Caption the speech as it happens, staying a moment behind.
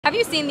Have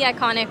you seen the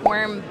iconic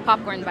worm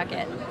popcorn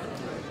bucket?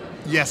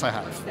 Yes, I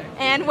have.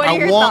 And what are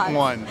your thoughts? I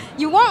want one.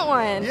 You want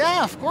one?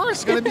 Yeah, of course.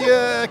 It's going to be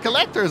a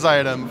collector's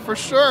item, for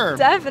sure.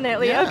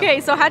 Definitely. Yeah.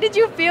 Okay, so how did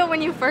you feel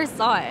when you first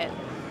saw it?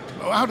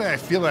 How did I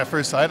feel when I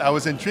first saw it? I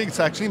was intrigued. It's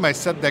actually my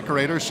set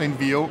decorator, Shane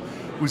Vio,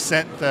 who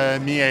sent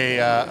me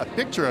a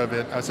picture of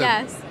it. I said,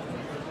 Yes.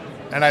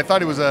 And I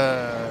thought it was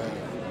a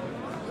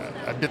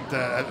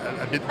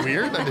bit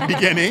weird at the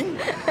beginning.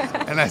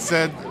 And I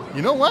said,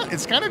 you know what?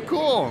 It's kind of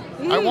cool.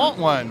 I want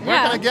one. Where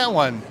can I get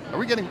one? Are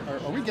we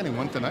getting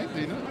one tonight?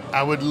 Do you know?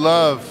 I would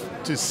love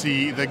to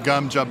see the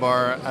gum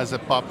jabbar as a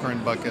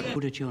popcorn bucket.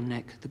 Put at your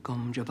neck the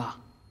gum jabbar.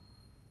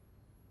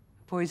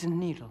 Poison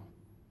needle.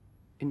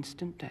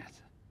 Instant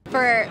death.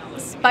 For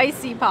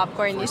spicy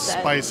popcorn, you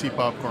said. Spicy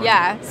popcorn.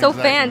 Yeah. So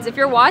exactly. fans, if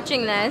you're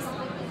watching this,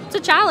 it's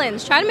a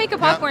challenge. Try to make a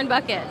popcorn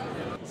bucket.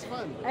 It's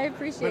fun. I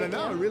appreciate it. But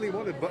now I really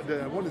want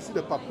to see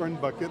the popcorn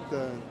bucket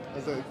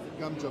as a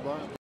gum jabbar.